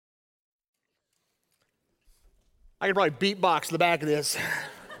I could probably beatbox the back of this.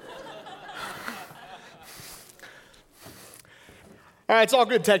 All right, it's all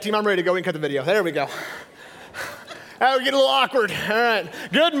good, tech team. I'm ready to go. We can cut the video. There we go. We're getting a little awkward. All right.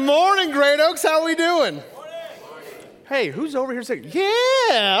 Good morning, Great Oaks. How are we doing? Hey, who's over here saying,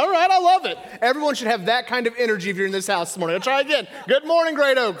 yeah, all right, I love it. Everyone should have that kind of energy if you're in this house this morning. I'll try again. Good morning,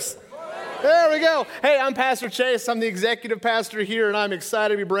 Great Oaks. There we go. Hey, I'm Pastor Chase. I'm the executive pastor here, and I'm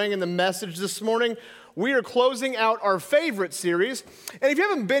excited to be bringing the message this morning. We are closing out our favorite series. And if you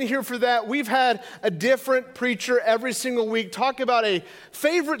haven't been here for that, we've had a different preacher every single week talk about a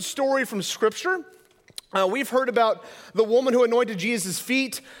favorite story from Scripture. We've heard about the woman who anointed Jesus'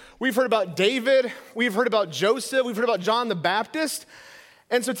 feet. We've heard about David. We've heard about Joseph. We've heard about John the Baptist.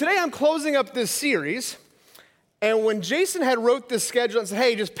 And so today I'm closing up this series. And when Jason had wrote this schedule and said,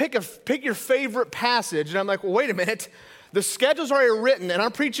 hey, just pick your favorite passage. And I'm like, well, wait a minute. The schedule's already written, and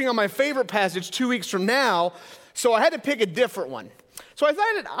I'm preaching on my favorite passage 2 weeks from now, so I had to pick a different one. So I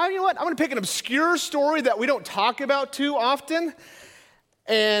thought, you know what, I'm going to pick an obscure story that we don't talk about too often,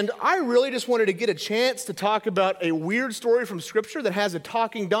 and I really just wanted to get a chance to talk about a weird story from Scripture that has a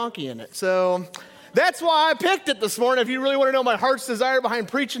talking donkey in it. So that's why I picked it this morning, if you really want to know my heart's desire behind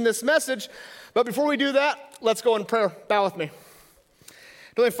preaching this message. But before we do that, let's go in prayer. Bow with me.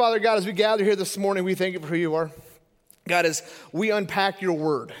 Heavenly Father, God, as we gather here this morning, we thank you for who you are. God, as we unpack your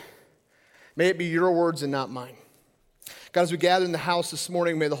word, may it be your words and not mine. God, as we gather in the house this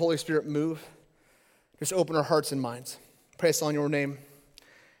morning, may the Holy Spirit move. Just open our hearts and minds. Pray us all in your name.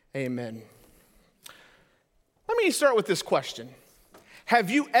 Amen. Let me start with this question.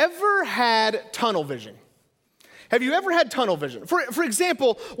 Have you ever had tunnel vision? Have you ever had tunnel vision? For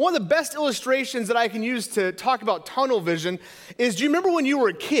example, one of the best illustrations that I can use to talk about tunnel vision is, do you remember when you were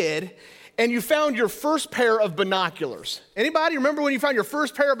a kid and you found your first pair of binoculars? Anybody remember when you found your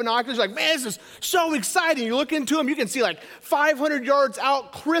first pair of binoculars? Like, man, this is so exciting. You look into them, you can see like 500 yards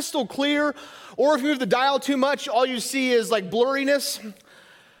out, crystal clear. Or if you move the dial too much, all you see is like blurriness.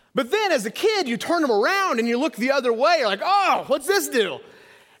 But then as a kid, you turn them around and you look the other way. You're like, oh, what's this do?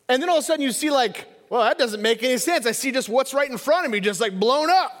 And then all of a sudden you see like, well, that doesn't make any sense. I see just what's right in front of me, just like blown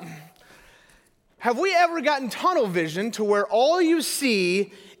up. Have we ever gotten tunnel vision to where all you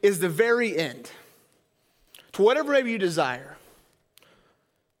see is the very end, to whatever maybe you desire?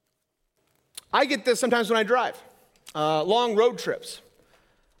 I get this sometimes when I drive, long road trips.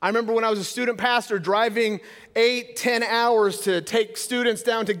 I remember when I was a student pastor driving 8-10 hours to take students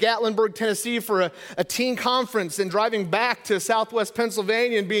down to Gatlinburg, Tennessee for a teen conference, and driving back to Southwest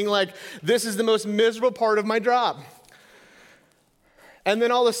Pennsylvania and being like, this is the most miserable part of my job. And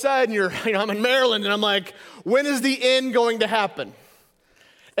then all of a sudden I'm in Maryland and I'm like, when is the end going to happen?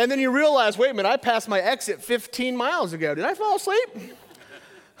 And then you realize, wait a minute, I passed my exit 15 miles ago. Did I fall asleep?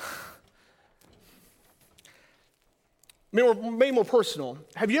 Maybe more personal.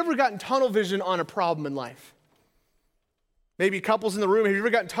 Have you ever gotten tunnel vision on a problem in life? Maybe couples in the room, have you ever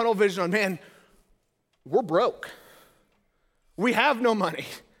gotten tunnel vision on, man, we're broke. We have no money.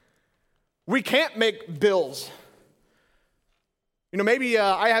 We can't make bills. You know, maybe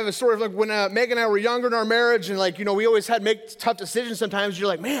I have a story of like when Megan and I were younger in our marriage, and like, you know, we always had to make tough decisions sometimes. You're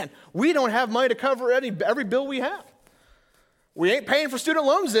like, man, we don't have money to cover every bill we have. We ain't paying for student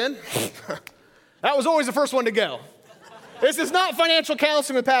loans then. That was always the first one to go. This is not financial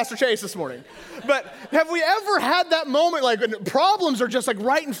counseling with Pastor Chase this morning. But have we ever had that moment like when problems are just like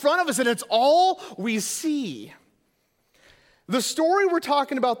right in front of us and it's all we see? The story we're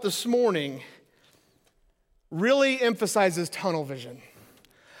talking about this morning really emphasizes tunnel vision.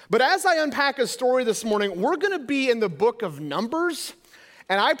 But as I unpack a story this morning, we're going to be in the book of Numbers.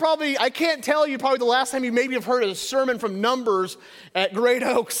 And I can't tell you probably the last time you maybe have heard a sermon from Numbers at Great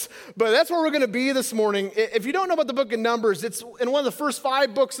Oaks, but that's where we're going to be this morning. If you don't know about the book of Numbers, it's in one of the first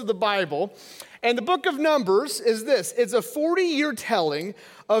 5 books of the Bible. And the book of Numbers is this. It's a 40-year telling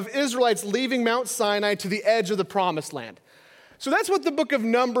of Israelites leaving Mount Sinai to the edge of the promised land. So that's what the book of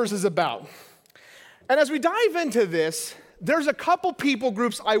Numbers is about. And as we dive into this, there's a couple people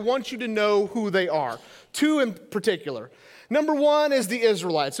groups I want you to know who they are. 2 in particular. Number 1 is the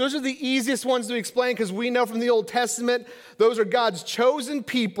Israelites. Those are the easiest ones to explain because we know from the Old Testament, those are God's chosen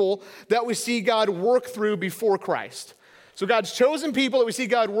people that we see God work through before Christ. So God's chosen people that we see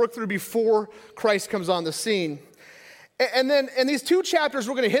God work through before Christ comes on the scene. And then in these 2 chapters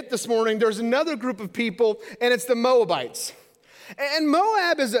we're going to hit this morning, there's another group of people, and it's the Moabites. And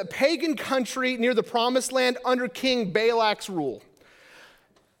Moab is a pagan country near the Promised Land under King Balak's rule.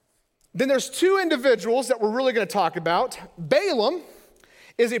 Then there's 2 individuals that we're really going to talk about. Balaam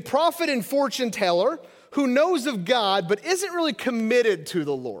is a prophet and fortune teller who knows of God but isn't really committed to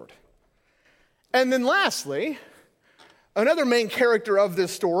the Lord. And then lastly, Another main character of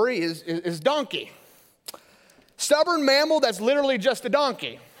this story is donkey. Stubborn mammal that's literally just a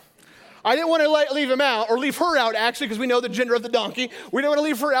donkey. I didn't want to leave him out, or leave her out actually, because we know the gender of the donkey. We don't want to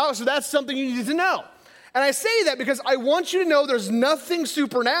leave her out, so that's something you need to know. And I say that because I want you to know there's nothing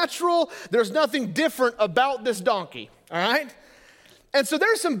supernatural, there's nothing different about this donkey, all right? And so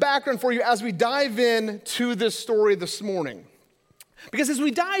there's some background for you as we dive in to this story this morning. Because as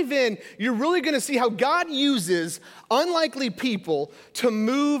we dive in, you're really going to see how God uses unlikely people to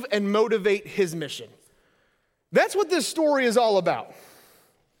move and motivate his mission. That's what this story is all about.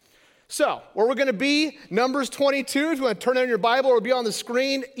 So, where we're going to be, Numbers 22. If you want to turn it on your Bible, it'll be on the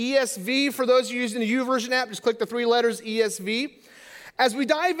screen. ESV, for those of you using the YouVersion app, just click the 3 letters ESV. As we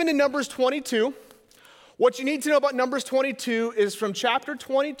dive into Numbers 22, what you need to know about Numbers 22 is from chapter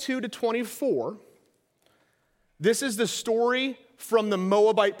 22 to 24, this is the story from the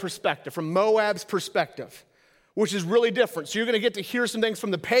Moabite perspective, from Moab's perspective, which is really different. So you're going to get to hear some things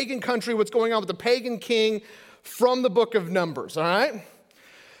from the pagan country, what's going on with the pagan king from the book of Numbers, all right?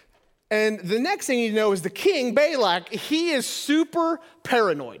 And the next thing you know is the king, Balak, he is super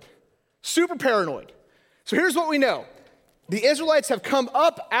paranoid. Super paranoid. So here's what we know. The Israelites have come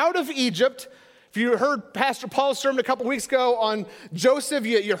up out of Egypt. If you heard Pastor Paul's sermon a couple weeks ago on Joseph,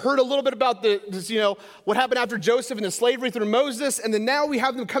 you heard a little bit about what happened after Joseph and the slavery through Moses. And then now we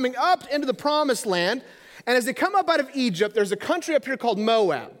have them coming up into the promised land. And as they come up out of Egypt, there's a country up here called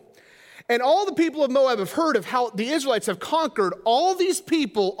Moab. And all the people of Moab have heard of how the Israelites have conquered all these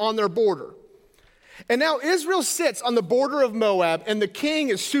people on their border. And now Israel sits on the border of Moab, and the king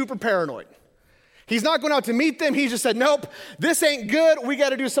is super paranoid. He's not going out to meet them. He just said, nope, this ain't good. We got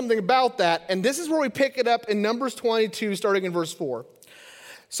to do something about that. And this is where we pick it up in Numbers 22, starting in verse 4.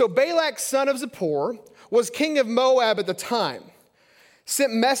 So Balak, son of Zippor, was king of Moab at the time,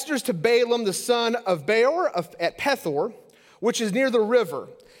 sent messengers to Balaam, the son of Beor at Pethor, which is near the river,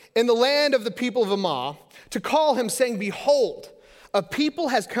 in the land of the people of Ammah, to call him, saying, behold, a people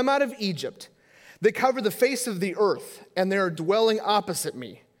has come out of Egypt. They cover the face of the earth, and they are dwelling opposite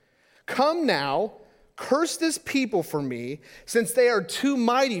me. Come now, curse this people for me, since they are too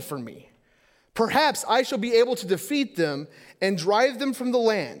mighty for me. Perhaps I shall be able to defeat them and drive them from the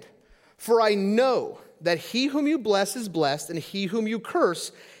land. For I know that he whom you bless is blessed, and he whom you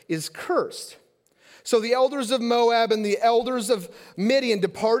curse is cursed. So the elders of Moab and the elders of Midian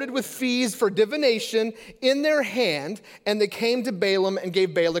departed with fees for divination in their hand, and they came to Balaam and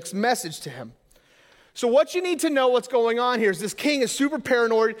gave Balak's message to him. So what you need to know what's going on here is this king is super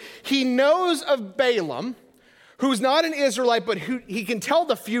paranoid. He knows of Balaam, who's not an Israelite, but who he can tell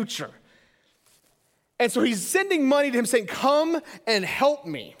the future. And so he's sending money to him saying, come and help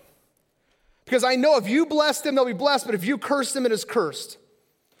me. Because I know if you bless them, they'll be blessed, but if you curse them, it is cursed.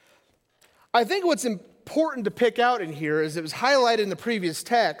 I think what's important to pick out in here is it was highlighted in the previous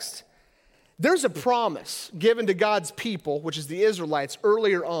text. There's a promise given to God's people, which is the Israelites,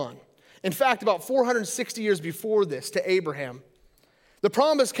 earlier on. In fact, about 460 years before this, to Abraham. The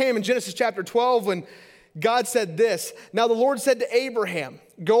promise came in Genesis chapter 12 when God said this, now the Lord said to Abraham,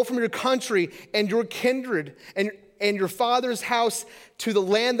 go from your country and your kindred and your father's house to the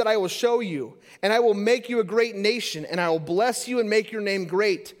land that I will show you, and I will make you a great nation, and I will bless you and make your name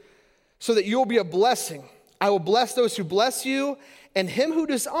great, so that you will be a blessing. I will bless those who bless you, and him who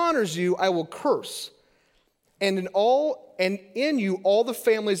dishonors you I will curse. And in you all the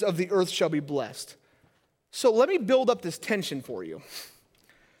families of the earth shall be blessed. So let me build up this tension for you.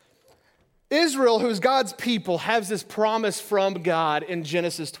 Israel, who's God's people, has this promise from God in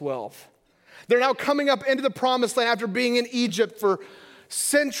Genesis 12. They're now coming up into the promised land after being in Egypt for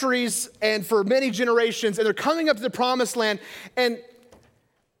centuries and for many generations, and they're coming up to the promised land, and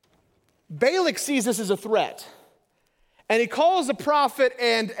Balak sees this as a threat. And he calls a prophet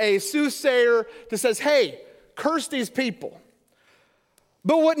and a soothsayer that says, hey, curse these people.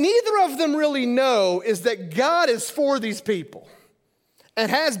 But what neither of them really know is that God is for these people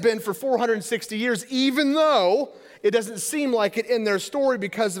and has been for 460 years, even though it doesn't seem like it in their story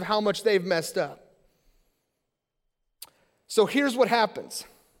because of how much they've messed up. So here's what happens.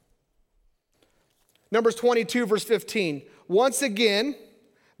 Numbers 22, verse 15. Once again,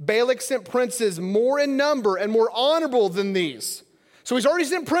 Balak sent princes more in number and more honorable than these. So he's already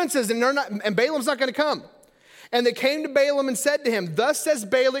sent princes, and Balaam's not going to come. And they came to Balaam and said to him, thus says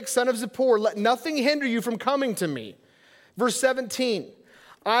Balak, son of Zippor, let nothing hinder you from coming to me. Verse 17,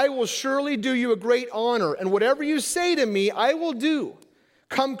 I will surely do you a great honor, and whatever you say to me, I will do.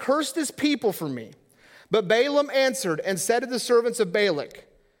 Come curse this people for me. But Balaam answered and said to the servants of Balak,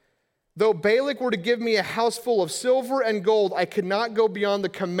 though Balak were to give me a house full of silver and gold, I could not go beyond the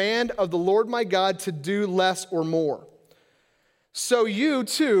command of the Lord my God to do less or more. So you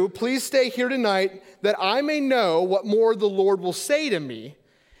too, please stay here tonight that I may know what more the Lord will say to me.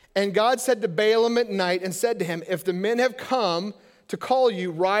 And God said to Balaam at night and said to him, if the men have come to call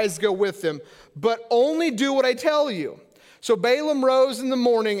you, rise, go with them, but only do what I tell you. So Balaam rose in the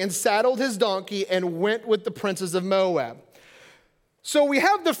morning and saddled his donkey and went with the princes of Moab. So we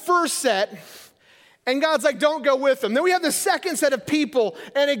have the first set, and God's like, don't go with them. Then we have the second set of people,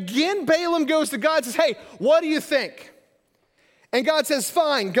 and again Balaam goes to God and says, hey, what do you think? And God says,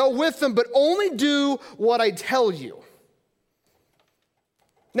 fine, go with them, but only do what I tell you.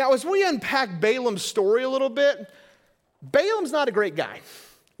 Now, as we unpack Balaam's story a little bit, Balaam's not a great guy.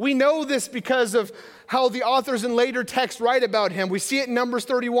 We know this because of how the authors in later texts write about him. We see it in Numbers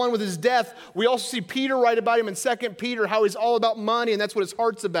 31 with his death. We also see Peter write about him in 2 Peter, how he's all about money, and that's what his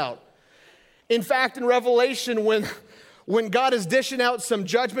heart's about. In fact, in Revelation, when God is dishing out some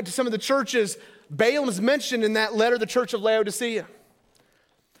judgment to some of the churches, Balaam's mentioned in that letter, the church of Laodicea.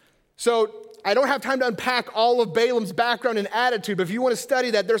 So I don't have time to unpack all of Balaam's background and attitude, but if you want to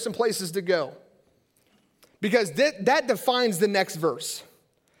study that, there's some places to go. Because that defines the next verse.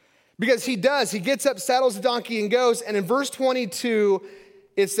 Because he gets up, saddles the donkey, and goes. And in verse 22,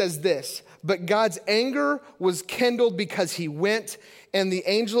 it says this, but God's anger was kindled because he went, and the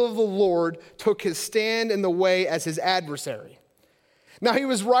angel of the Lord took his stand in the way as his adversary. Now he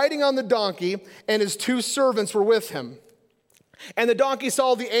was riding on the donkey, and his 2 servants were with him. And the donkey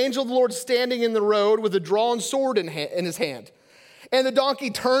saw the angel of the Lord standing in the road with a drawn sword in his hand. And the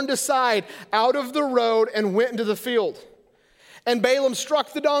donkey turned aside out of the road and went into the field. And Balaam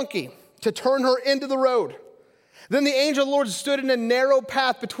struck the donkey to turn her into the road. Then the angel of the Lord stood in a narrow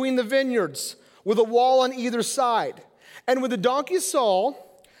path between the vineyards with a wall on either side. And when the donkey saw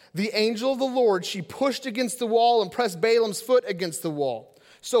the angel of the Lord, she pushed against the wall and pressed Balaam's foot against the wall.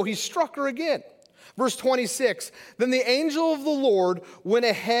 So he struck her again. Verse 26, then the angel of the Lord went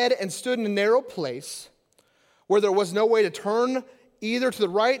ahead and stood in a narrow place where there was no way to turn either to the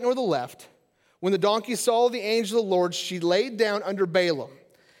right nor the left. When the donkey saw the angel of the Lord, she laid down under Balaam,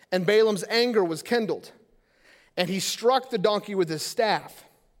 and Balaam's anger was kindled, and he struck the donkey with his staff.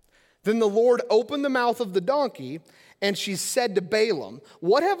 Then the Lord opened the mouth of the donkey, and she said to Balaam,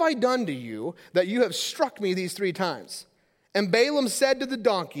 what have I done to you that you have struck me these 3 times? And Balaam said to the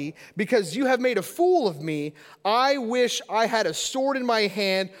donkey, because you have made a fool of me, I wish I had a sword in my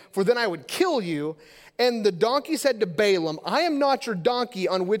hand, for then I would kill you. And the donkey said to Balaam, am I not your donkey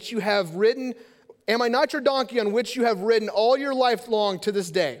on which you have ridden all your life long to this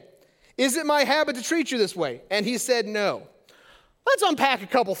day? Is it my habit to treat you this way? And he said, no. Let's unpack a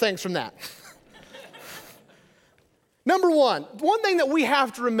couple things from that. Number one thing that we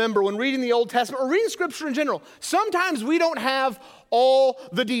have to remember when reading the Old Testament or reading Scripture in general, sometimes we don't have all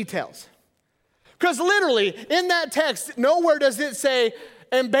the details. Because literally, in that text, nowhere does it say,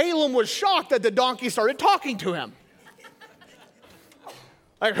 and Balaam was shocked that the donkey started talking to him.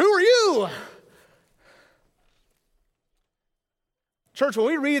 Like, who are you? Church, when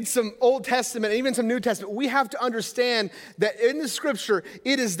we read some Old Testament and even some New Testament, we have to understand that in the Scripture,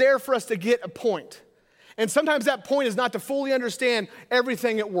 it is there for us to get a point. And sometimes that point is not to fully understand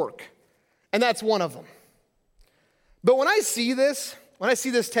everything at work. And that's one of them. But when I see this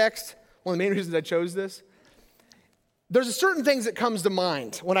text, one of the main reasons I chose this, there's a certain things that comes to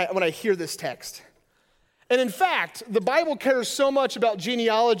mind when I hear this text. And in fact, the Bible cares so much about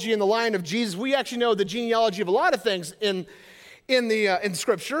genealogy and the line of Jesus. We actually know the genealogy of a lot of things in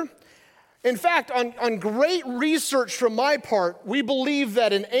Scripture. In fact, on great research from my part, we believe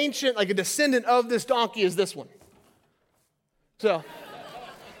that an ancient, like a descendant of this donkey is this one. So,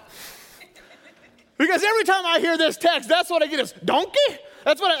 because every time I hear this text, that's what I get is donkey?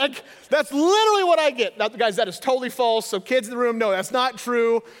 That's literally what I get. Now, guys, that is totally false. So kids in the room, no, that's not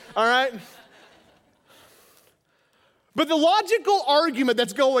true. All right? But the logical argument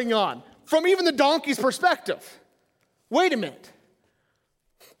that's going on from even the donkey's perspective, wait a minute.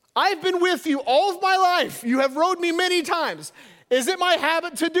 I've been with you all of my life. You have rode me many times. Is it my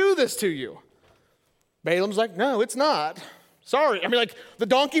habit to do this to you? Balaam's like, no, it's not. Sorry. The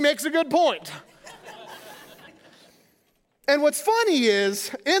donkey makes a good point. And what's funny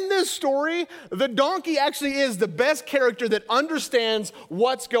is, in this story, the donkey actually is the best character that understands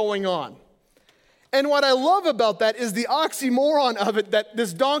what's going on. And what I love about that is the oxymoron of it, that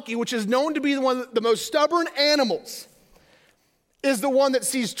this donkey, which is known to be one of the most stubborn animals, is the one that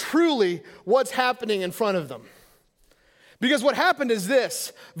sees truly what's happening in front of them. Because what happened is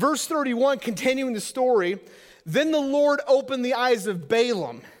this, verse 31, continuing the story, then the Lord opened the eyes of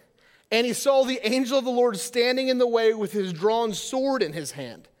Balaam, and he saw the angel of the Lord standing in the way with his drawn sword in his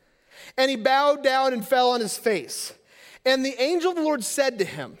hand. And he bowed down and fell on his face. And the angel of the Lord said to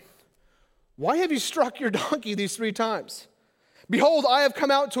him, why have you struck your donkey these 3 times? Behold, I have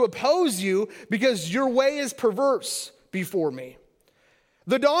come out to oppose you because your way is perverse before me.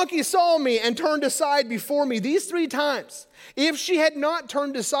 The donkey saw me and turned aside before me these 3 times. If she had not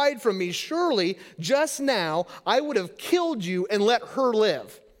turned aside from me, surely just now I would have killed you and let her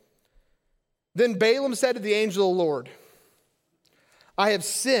live. Then Balaam said to the angel of the Lord, I have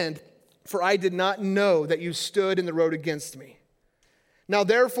sinned, for I did not know that you stood in the road against me. Now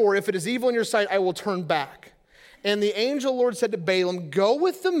therefore, if it is evil in your sight, I will turn back. And the angel of the Lord said to Balaam, go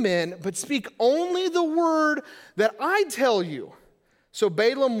with the men, but speak only the word that I tell you. So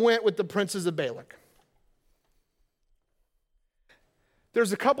Balaam went with the princes of Balak.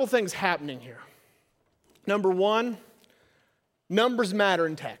 There's a couple things happening here. Number one, numbers matter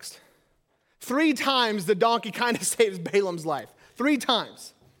in text. 3 times the donkey kind of saves Balaam's life. 3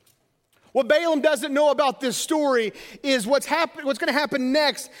 times. What Balaam doesn't know about this story is what's going to happen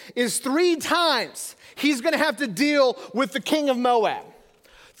next is 3 times he's going to have to deal with the king of Moab.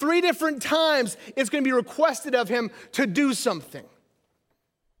 3 different times it's going to be requested of him to do something.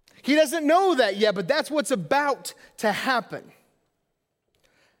 He doesn't know that yet, but that's what's about to happen.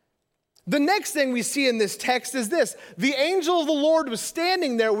 The next thing we see in this text is this. The angel of the Lord was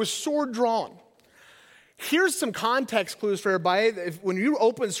standing there with sword drawn. Here's some context clues for everybody. When you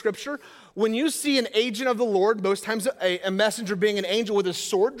open Scripture, when you see an agent of the Lord, most times a messenger being an angel with a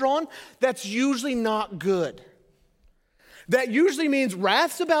sword drawn, that's usually not good. That usually means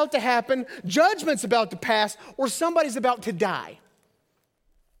wrath's about to happen, judgment's about to pass, or somebody's about to die.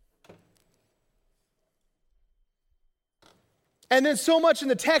 And then so much in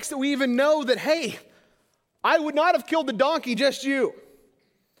the text that we even know that, hey, I would not have killed the donkey, just you.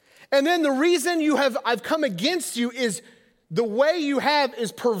 And then the reason I've come against you is the way you have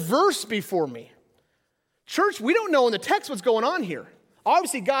is perverse before me. Church, we don't know in the text what's going on here.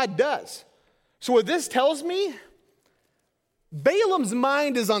 Obviously, God does. So what this tells me, Balaam's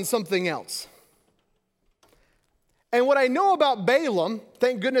mind is on something else. And what I know about Balaam,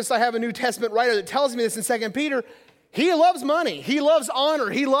 thank goodness I have a New Testament writer that tells me this in 2 Peter, he loves money, he loves honor,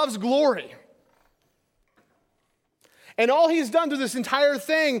 he loves glory. And all he's done through this entire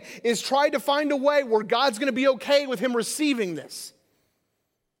thing is try to find a way where God's going to be okay with him receiving this.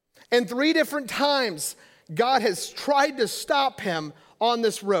 And 3 different times, God has tried to stop him on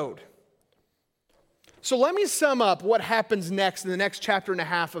this road. So let me sum up what happens next in the next chapter and a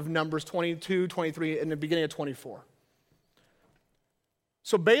half of Numbers 22, 23, and the beginning of 24.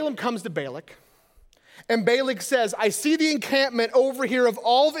 So Balaam comes to Balak, and Balak says, I see the encampment over here of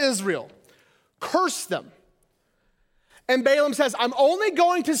all of Israel. Curse them. And Balaam says, I'm only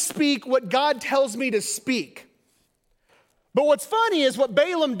going to speak what God tells me to speak. But what's funny is what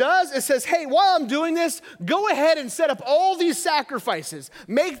Balaam does is says, hey, while I'm doing this, go ahead and set up all these sacrifices.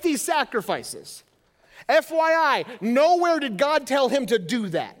 Make these sacrifices. FYI, nowhere did God tell him to do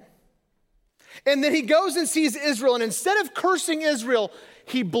that. And then he goes and sees Israel, and instead of cursing Israel,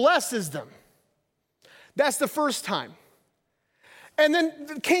 he blesses them. That's the first time. And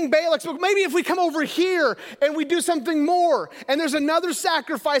then King Balak spoke, maybe if we come over here and we do something more, and there's another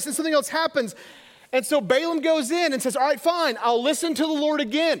sacrifice and something else happens. And so Balaam goes in and says, all right, fine, I'll listen to the Lord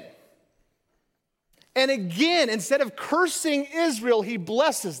again. And again, instead of cursing Israel, he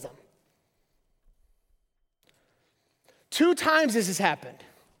blesses them. 2 times this has happened.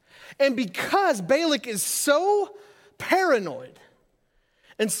 And because Balak is so paranoid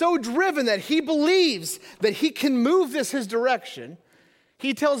and so driven that he believes that he can move this his direction,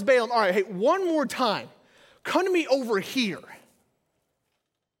 he tells Balaam, all right, hey, one more time, come to me over here.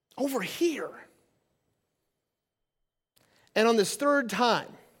 Over here. And on this 3rd time,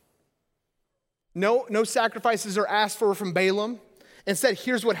 no sacrifices are asked for from Balaam. Instead,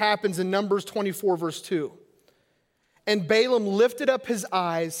 here's what happens in Numbers 24, verse 2. And Balaam lifted up his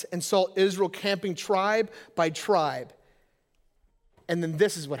eyes and saw Israel camping tribe by tribe. And then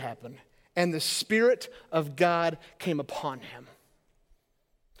this is what happened. And the Spirit of God came upon him.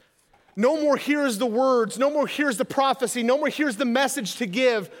 No more hears the words, no more hears the prophecy, no more hears the message to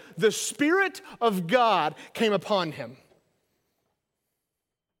give. The Spirit of God came upon him.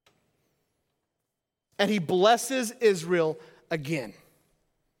 And he blesses Israel again.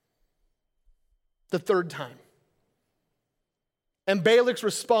 The 3rd time. And Balak's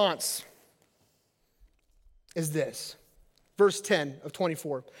response is this. Verse 10 of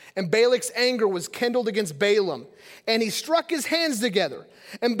 24. And Balak's anger was kindled against Balaam, and he struck his hands together.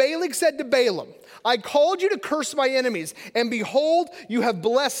 And Balak said to Balaam, I called you to curse my enemies, and behold, you have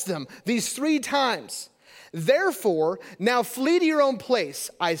blessed them these 3 times. Therefore, now flee to your own place.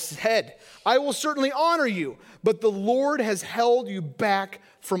 I said, I will certainly honor you, but the Lord has held you back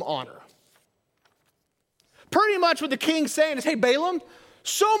from honor. Pretty much what the king's saying is, hey, Balaam,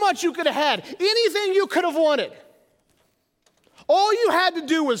 so much you could have had, anything you could have wanted. All you had to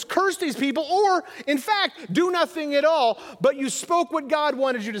do was curse these people, or, in fact, do nothing at all, but you spoke what God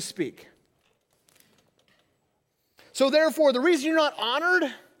wanted you to speak. So therefore, the reason you're not honored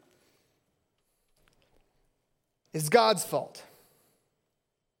is God's fault.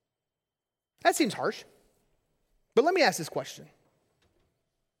 That seems harsh. But let me ask this question.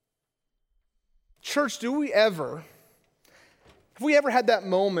 Church, have we ever had that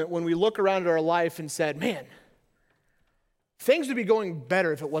moment when we look around at our life and said, man, things would be going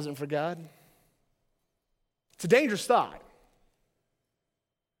better if it wasn't for God? It's a dangerous thought.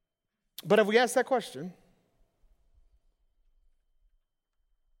 But have we asked that question?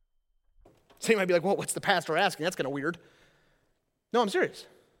 So you might be like, well, what's the pastor asking? That's kind of weird. No, I'm serious.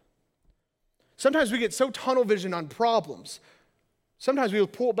 Sometimes we get so tunnel vision on problems. Sometimes we'll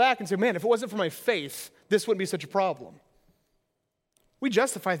pull back and say, man, if it wasn't for my faith, this wouldn't be such a problem. We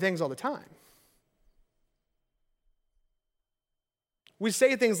justify things all the time. We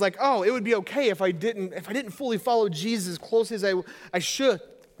say things like, oh, it would be okay if I didn't fully follow Jesus as closely as I should.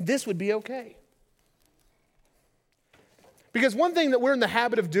 This would be okay. Because one thing that we're in the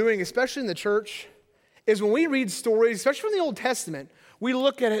habit of doing, especially in the church, is when we read stories, especially from the Old Testament, we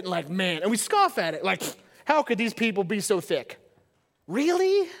look at it and like, man, and we scoff at it like, how could these people be so thick?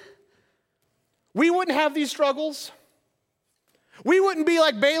 Really? We wouldn't have these struggles? We wouldn't be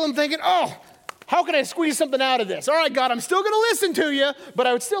like Balaam thinking, oh, how can I squeeze something out of this? All right, God, I'm still going to listen to you, but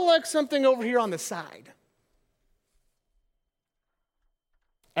I would still like something over here on the side.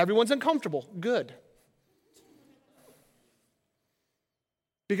 Everyone's uncomfortable. Good.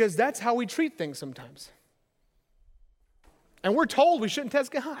 Because that's how we treat things sometimes. And we're told we shouldn't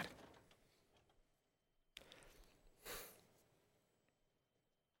test God.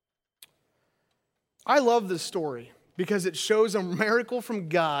 I love this story because it shows a miracle from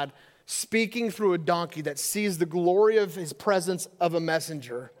God speaking through a donkey that sees the glory of his presence of a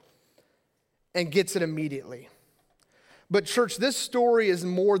messenger and gets it immediately. But church, this story is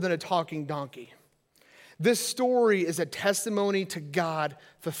more than a talking donkey. This story is a testimony to God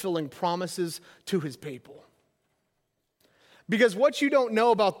fulfilling promises to his people. Because what you don't know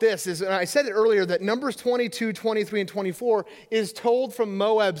about this is, and I said it earlier, that Numbers 22, 23, and 24 is told from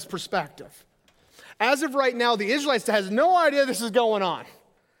Moab's perspective. As of right now, the Israelites has no idea this is going on.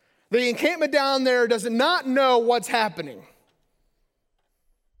 The encampment down there does not know what's happening.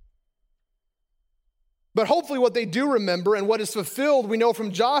 But hopefully what they do remember and what is fulfilled, we know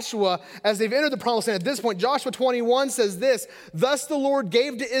from Joshua as they've entered the promised land. At this point, Joshua 21 says this, thus the Lord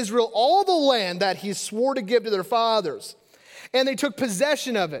gave to Israel all the land that he swore to give to their fathers. And they took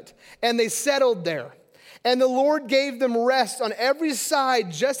possession of it, and they settled there. And the Lord gave them rest on every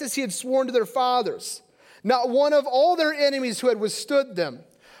side, just as he had sworn to their fathers. Not one of all their enemies who had withstood them.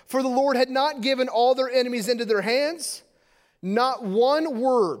 For the Lord had not given all their enemies into their hands. Not one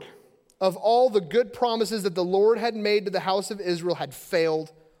word of all the good promises that the Lord had made to the house of Israel had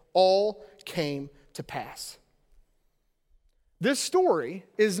failed. All came to pass. This story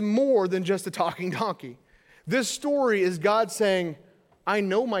is more than just a talking donkey. This story is God saying, I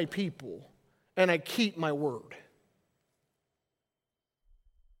know my people and I keep my word.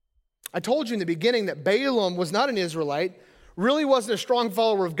 I told you in the beginning that Balaam was not an Israelite, really wasn't a strong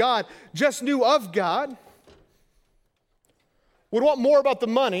follower of God, just knew of God, would want more about the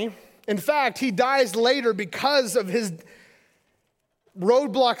money. In fact, he dies later because of his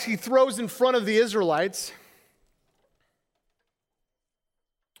roadblocks he throws in front of the Israelites.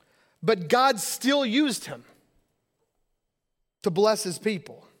 But God still used him to bless his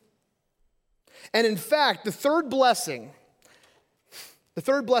people. And in fact, the third blessing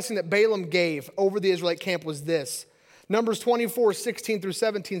that Balaam gave over the Israelite camp was this. Numbers 24, 16 through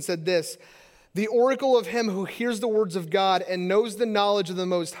 17 said this, the oracle of him who hears the words of God and knows the knowledge of the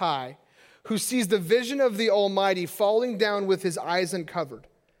Most High, who sees the vision of the Almighty falling down with his eyes uncovered.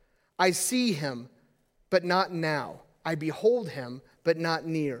 I see him, but not now. I behold him, but not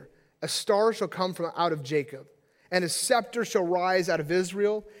near. A star shall come from out of Jacob, and a scepter shall rise out of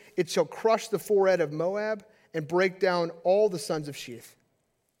Israel. It shall crush the forehead of Moab and break down all the sons of Sheath.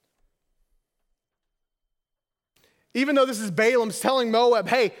 Even though this is Balaam telling Moab,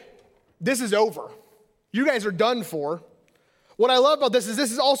 hey, this is over. You guys are done for. What I love about this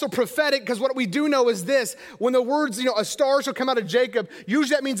is also prophetic, because what we do know is this. When the words, a star shall come out of Jacob,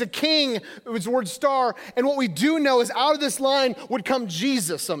 usually that means a king. It was the word star. And what we do know is out of this line would come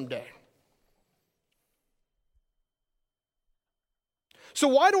Jesus someday. So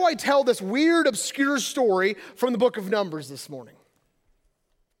why do I tell this weird, obscure story from the book of Numbers this morning?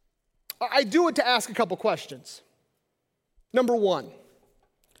 I do it to ask a couple questions. Number one,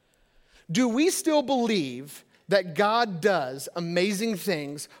 do we still believe that God does amazing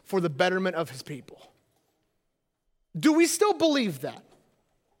things for the betterment of his people? Do we still believe that?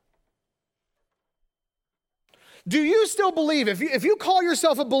 Do you still believe, if you call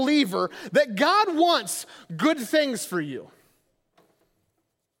yourself a believer, that God wants good things for you?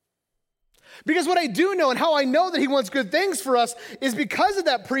 Because what I do know and how I know that he wants good things for us is because of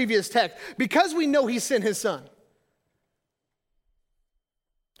that previous text, because we know he sent his son.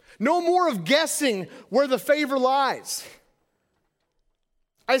 No more of guessing where the favor lies.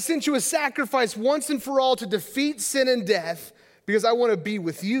 I sent you a sacrifice once and for all to defeat sin and death because I want to be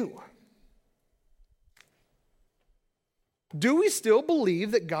with you. Do we still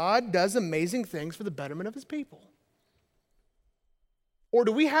believe that God does amazing things for the betterment of his people? Or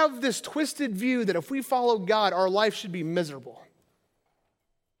do we have this twisted view that if we follow God, our life should be miserable?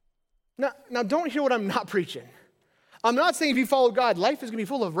 Now don't hear what I'm not preaching. I'm not saying if you follow God, life is going to be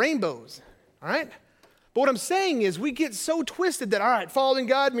full of rainbows, all right? But what I'm saying is we get so twisted that, all right, following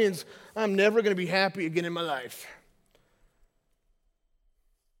God means I'm never going to be happy again in my life.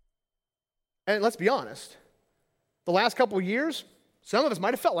 And let's be honest, the last couple of years, some of us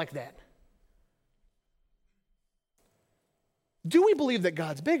might have felt like that. Do we believe that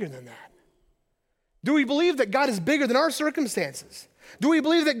God's bigger than that? Do we believe that God is bigger than our circumstances? Do we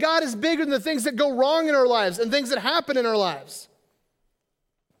believe that God is bigger than the things that go wrong in our lives and things that happen in our lives?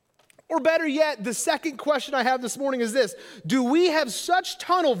 Or better yet, the second question I have this morning is this: do we have such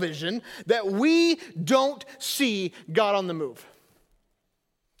tunnel vision that we don't see God on the move?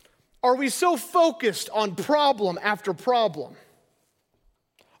 Are we so focused on problem after problem?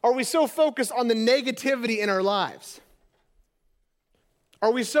 Are we so focused on the negativity in our lives?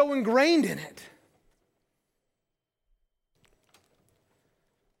 Are we so ingrained in it?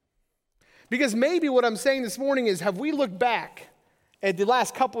 Because maybe what I'm saying this morning is, have we looked back at the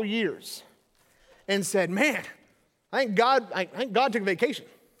last couple years and said, man, I think God took a vacation.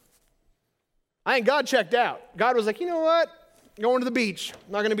 I think God checked out. God was like, you know what? Going to the beach.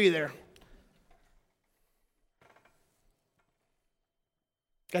 I'm not going to be there.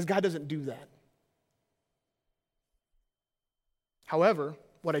 Guys, God doesn't do that. However,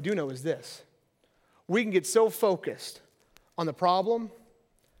 what I do know is this: we can get so focused on the problem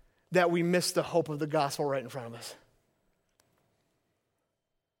that we miss the hope of the gospel right in front of us.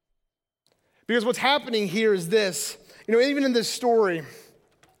 Because what's happening here is this, even in this story,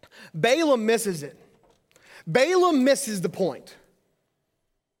 Balaam misses it. Balaam misses the point.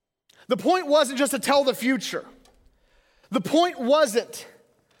 The point wasn't just to tell the future. The point wasn't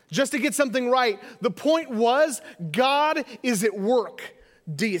just to get something right. The point was, God is at work.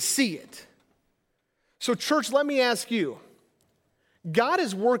 Do you see it? So church, let me ask you, God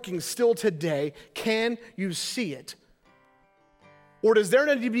is working still today. Can you see it? Or does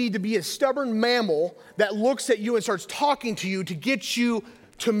there need to be a stubborn mammal that looks at you and starts talking to you to get you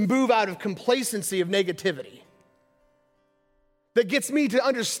to move out of complacency of negativity? That gets me to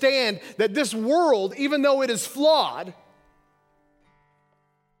understand that this world, even though it is flawed,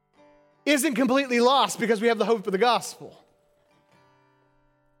 isn't completely lost because we have the hope of the gospel.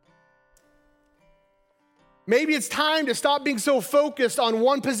 Maybe it's time to stop being so focused on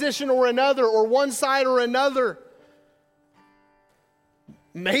one position or another, or one side or another.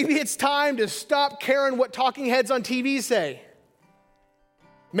 Maybe it's time to stop caring what talking heads on TV say.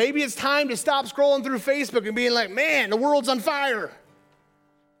 Maybe it's time to stop scrolling through Facebook and being like, man, the world's on fire.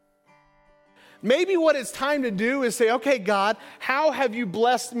 Maybe what it's time to do is say, okay, God, how have you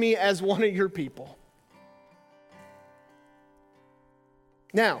blessed me as one of your people?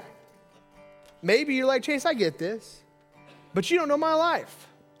 Now, maybe you're like, Chase, I get this, but you don't know my life.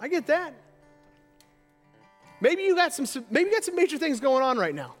 I get that. Maybe you got some major things going on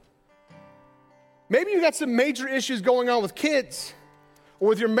right now. Maybe you got some major issues going on with kids, or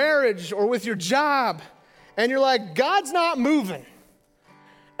with your marriage, or with your job, and you're like, God's not moving.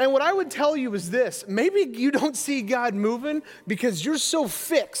 And what I would tell you is this: maybe you don't see God moving because you're so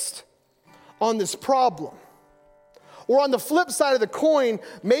fixed on this problem. Or on the flip side of the coin,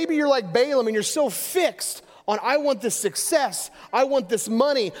 maybe you're like Balaam and you're so fixed on, I want this success, I want this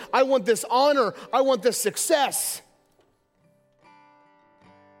money, I want this honor, I want this success.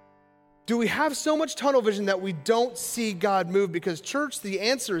 Do we have so much tunnel vision that we don't see God move? Because church, the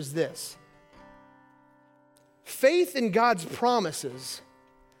answer is this: faith in God's promises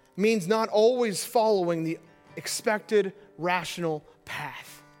means not always following the expected rational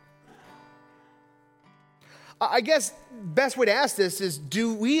path. I guess best way to ask this is,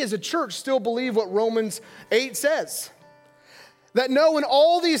 do we as a church still believe what Romans 8 says? That no, in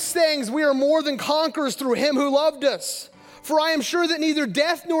all these things we are more than conquerors through him who loved us. For I am sure that neither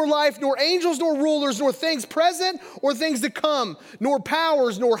death nor life, nor angels nor rulers, nor things present or things to come, nor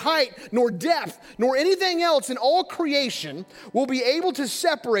powers, nor height, nor depth, nor anything else in all creation will be able to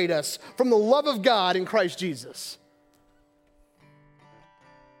separate us from the love of God in Christ Jesus.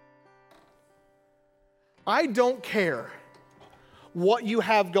 I don't care what you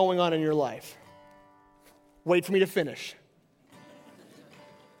have going on in your life. Wait for me to finish.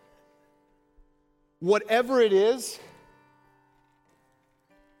 Whatever it is,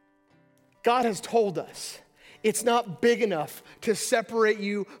 God has told us it's not big enough to separate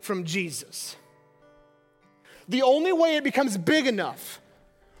you from Jesus. The only way it becomes big enough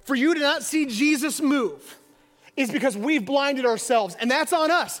for you to not see Jesus move is because we've blinded ourselves, and that's on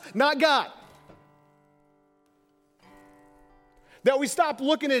us, not God. That we stop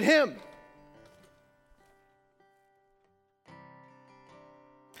looking at him.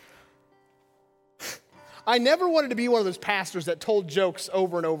 I never wanted to be one of those pastors that told jokes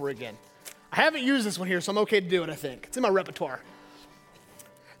over and over again. I haven't used this one here, so I'm okay to do it, I think. It's in my repertoire.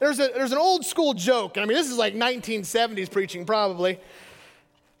 There's an old school joke, I mean, this is like 1970s preaching probably,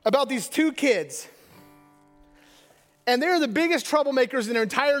 about these two kids. And they're the biggest troublemakers in their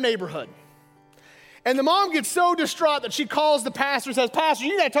entire neighborhood. And the mom gets so distraught that she calls the pastor and says, "Pastor,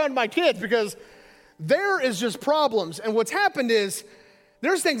 you got to talk to my kids because there is just problems." And what's happened is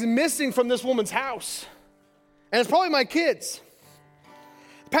there's things missing from this woman's house. And it's probably my kids.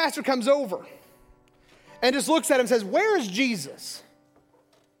 The pastor comes over and just looks at him and says, "Where is Jesus?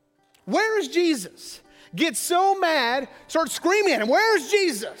 Where is Jesus?" Gets so mad, starts screaming at him, "Where is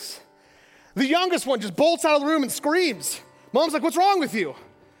Jesus?" The youngest one just bolts out of the room and screams. Mom's like, "What's wrong with you?"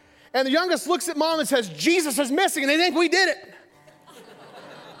 And the youngest looks at mom and says, "Jesus is missing," and they think we did it.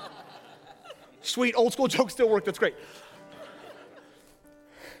 Sweet, old school jokes still work, that's great.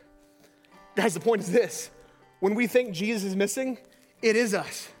 Guys, the point is this. When we think Jesus is missing, it is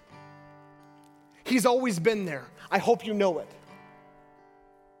us. He's always been there. I hope you know it.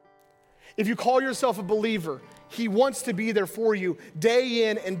 If you call yourself a believer, he wants to be there for you day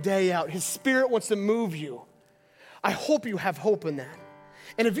in and day out. His Spirit wants to move you. I hope you have hope in that.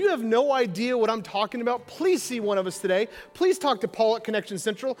 And if you have no idea what I'm talking about, please see one of us today. Please talk to Paul at Connection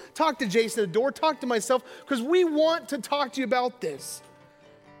Central. Talk to Jason at the door. Talk to myself, because we want to talk to you about this.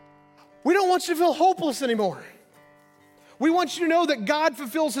 We don't want you to feel hopeless anymore. We want you to know that God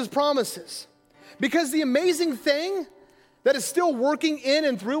fulfills his promises. Because the amazing thing that is still working in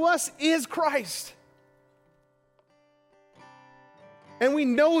and through us is Christ. And we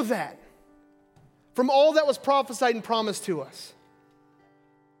know that from all that was prophesied and promised to us.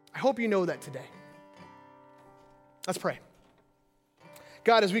 I hope you know that today. Let's pray.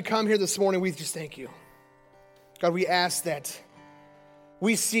 God, as we come here this morning, we just thank you. God, we ask that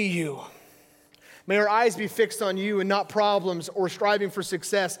we see you. May our eyes be fixed on you and not problems or striving for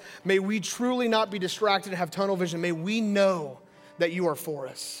success. May we truly not be distracted and have tunnel vision. May we know that you are for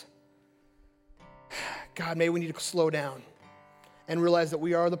us. God, may we need to slow down and realize that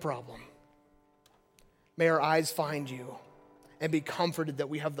we are the problem. May our eyes find you and be comforted that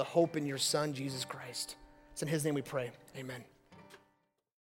we have the hope in your Son, Jesus Christ. It's in his name we pray. Amen.